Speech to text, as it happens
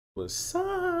What's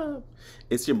up?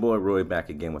 It's your boy Roy back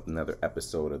again with another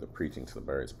episode of the Preaching to the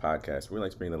Birds podcast. We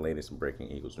like to bring the latest and breaking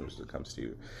Eagles news as it comes to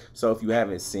you. So if you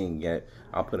haven't seen yet,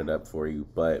 I'll put it up for you.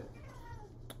 But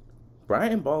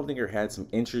Brian Baldinger had some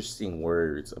interesting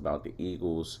words about the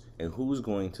Eagles and who's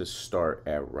going to start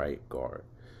at right guard.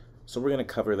 So we're going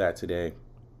to cover that today.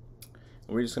 And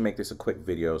we're just going to make this a quick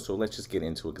video. So let's just get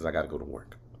into it because I got to go to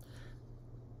work.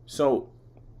 So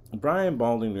Brian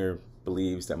Baldinger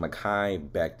believes that Mekhi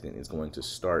Becton is going to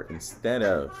start instead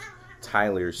of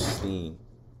Tyler Steen.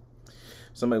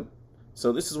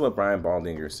 So this is what Brian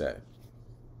Baldinger said.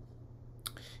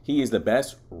 He is the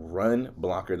best run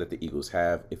blocker that the Eagles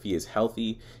have. If he is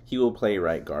healthy, he will play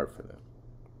right guard for them.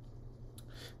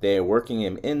 They are working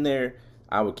him in there.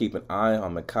 I would keep an eye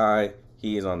on Mekhi.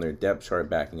 He is on their depth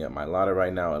chart backing up Mylotta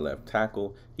right now at left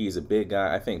tackle. He's a big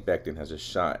guy. I think Becton has a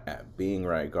shot at being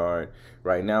right guard.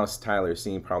 Right now, Tyler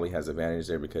Steen probably has advantage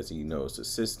there because he knows the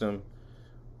system.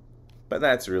 But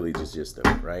that's really just of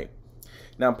it, right?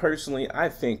 Now, personally, I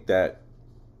think that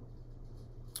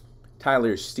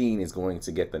Tyler Steen is going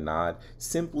to get the nod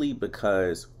simply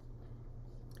because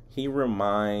he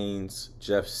reminds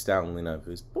Jeff Stoutland of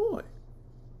his boy.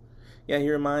 Yeah,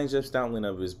 he reminds Jeff Stoutland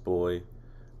of his boy.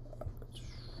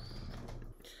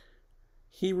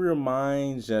 He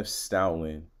reminds Jeff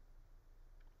Stoutland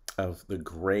of the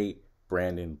great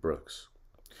Brandon Brooks.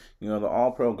 You know, the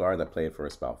all-pro guard that played for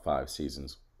us about 5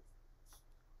 seasons.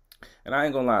 And I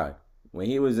ain't gonna lie, when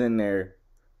he was in there,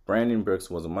 Brandon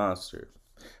Brooks was a monster.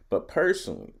 But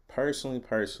personally,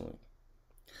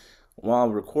 while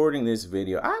recording this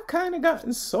video, I've kind of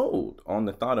gotten sold on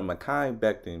the thought of Mekhi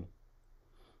Becton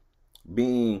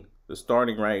being the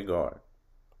starting right guard.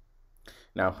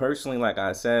 Now, personally, like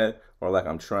I said, or like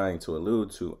I'm trying to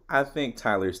allude to, I think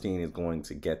Tyler Steen is going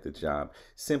to get the job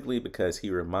simply because he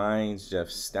reminds Jeff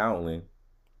Stoutland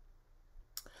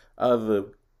of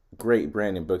the great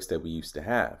Brandon Brooks that we used to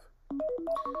have.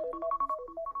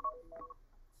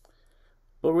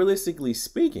 But realistically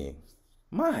speaking,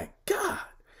 my God,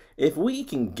 if we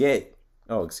can get,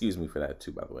 oh, excuse me for that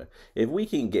too, by the way, if we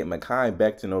can get Mekhi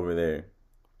Becton over there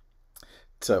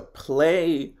to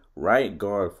play right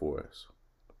guard for us,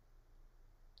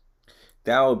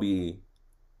 that would be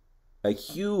a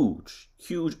huge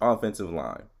offensive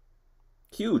line.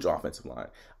 Huge offensive line.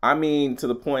 I mean, to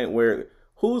the point where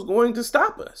who's going to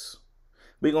stop us?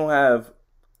 We're going to have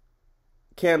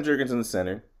Cam Jurgens in the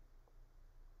center.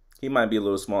 He might be a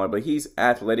little smaller, but he's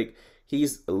athletic.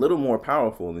 He's a little more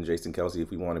powerful than Jason Kelce,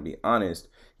 if we want to be honest.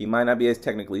 He might not be as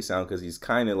technically sound because he's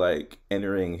kind of like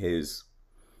entering his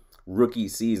rookie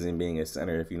season being a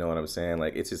center, if you know what I'm saying.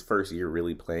 Like, it's his first year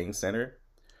really playing center.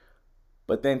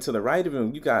 But then to the right of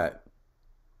him, you got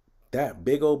that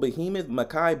big old behemoth,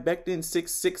 Mekhi Becton,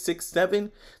 6'6",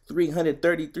 6'7",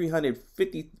 330,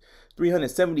 350,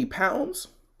 370 pounds.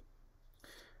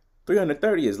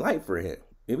 330 is light for him.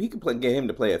 If we could get him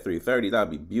to play at 330, that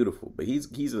would be beautiful. But he's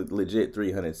a legit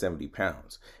 370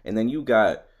 pounds. And then you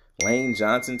got Lane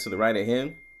Johnson to the right of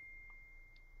him.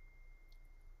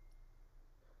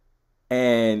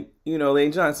 And, you know,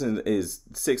 Lane Johnson is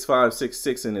 6'5",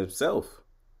 6'6" in himself.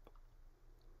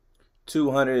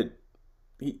 200,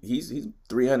 he's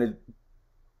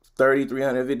 330,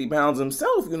 350 pounds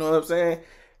himself, you know what I'm saying?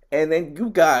 And then you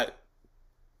got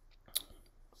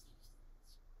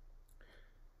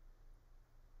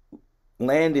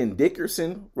Landon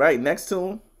Dickerson right next to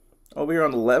him over here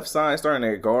on the left side, starting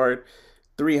at guard,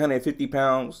 350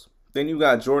 pounds. Then you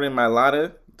got Jordan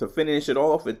Mylotta to finish it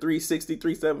off at 360,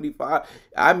 375.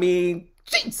 I mean,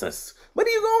 Jesus, what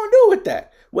are you going to do with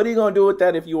that? What are you going to do with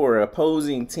that if you are an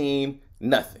opposing team?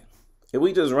 Nothing. If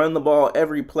we just run the ball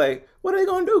every play, what are they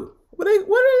going to do? What are they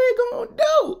going to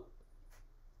do?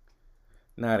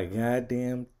 Not a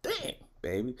goddamn thing,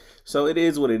 baby. So it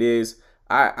is what it is.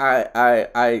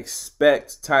 I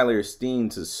expect Tyler Steen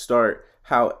to start.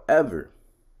 However,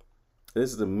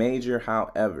 this is a major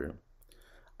however.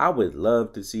 I would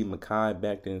love to see Mekhi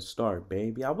Becton start,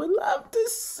 baby. I would love to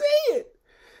see it.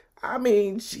 I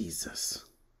mean, Jesus.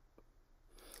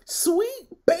 Sweet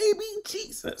baby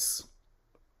Jesus.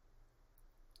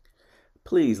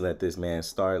 Please let this man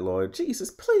start, Lord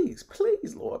Jesus. Please,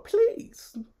 Lord,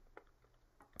 please.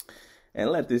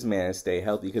 And let this man stay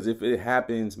healthy, because if it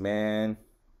happens, man,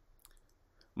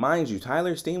 mind you,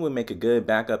 Tyler Steen would make a good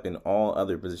backup in all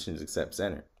other positions except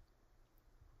center.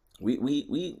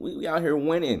 We out here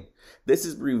winning. This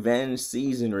is revenge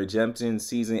season, redemption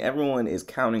season. Everyone is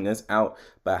counting us out,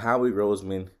 but Howie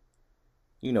Roseman,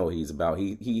 you know what he's about.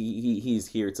 He's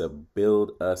here to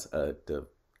build us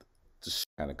just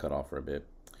kind of cut off for a bit.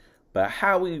 But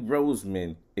Howie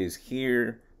Roseman is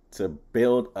here to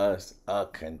build us a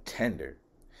contender.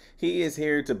 He is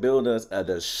here to build us a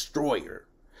destroyer.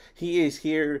 He is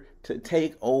here to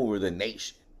take over the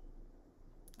nation.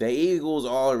 The Eagles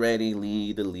already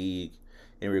lead the league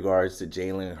in regards to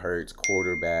Jalen Hurts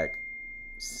quarterback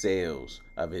sales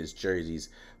of his jerseys.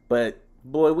 But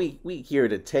boy, we here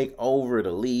to take over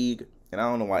the league. And I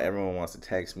don't know why everyone wants to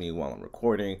text me while I'm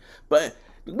recording, but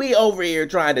we over here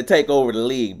trying to take over the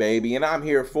league, baby. And I'm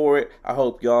here for it. I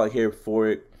hope y'all are here for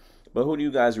it. But who do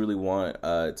you guys really want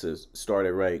to start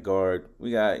at right guard?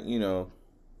 We got,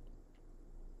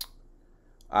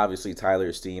 obviously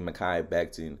Tyler Steen, Mekhi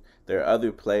Becton. There are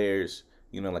other players,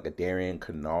 like a Darian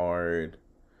Kennard,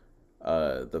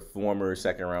 the former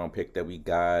second round pick that we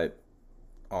got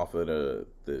off of the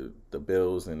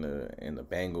Bills and the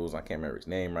Bengals. I can't remember his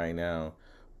name right now,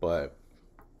 but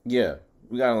yeah,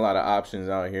 we got a lot of options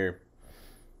out here.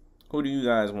 Who do you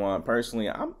guys want? Personally,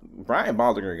 Brian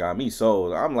Baldingers got me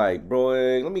sold. I'm like,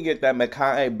 bro, let me get that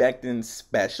Mekhi Becton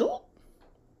special.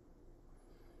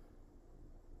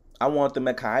 I want the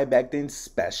Mekhi Becton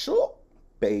special,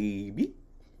 baby.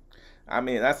 I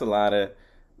mean, that's a lot of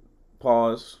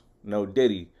pause, no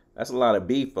Diddy. That's a lot of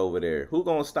beef over there. Who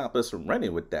gonna stop us from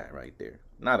running with that right there?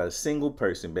 Not a single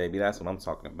person, baby. That's what I'm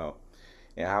talking about.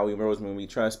 And Howie Roseman we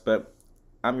trust. But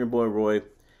I'm your boy Roy,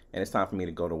 and it's time for me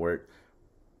to go to work.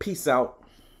 Peace out.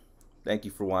 Thank you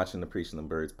for watching the Preaching the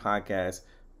Birds podcast.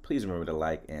 Please remember to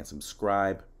like and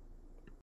subscribe.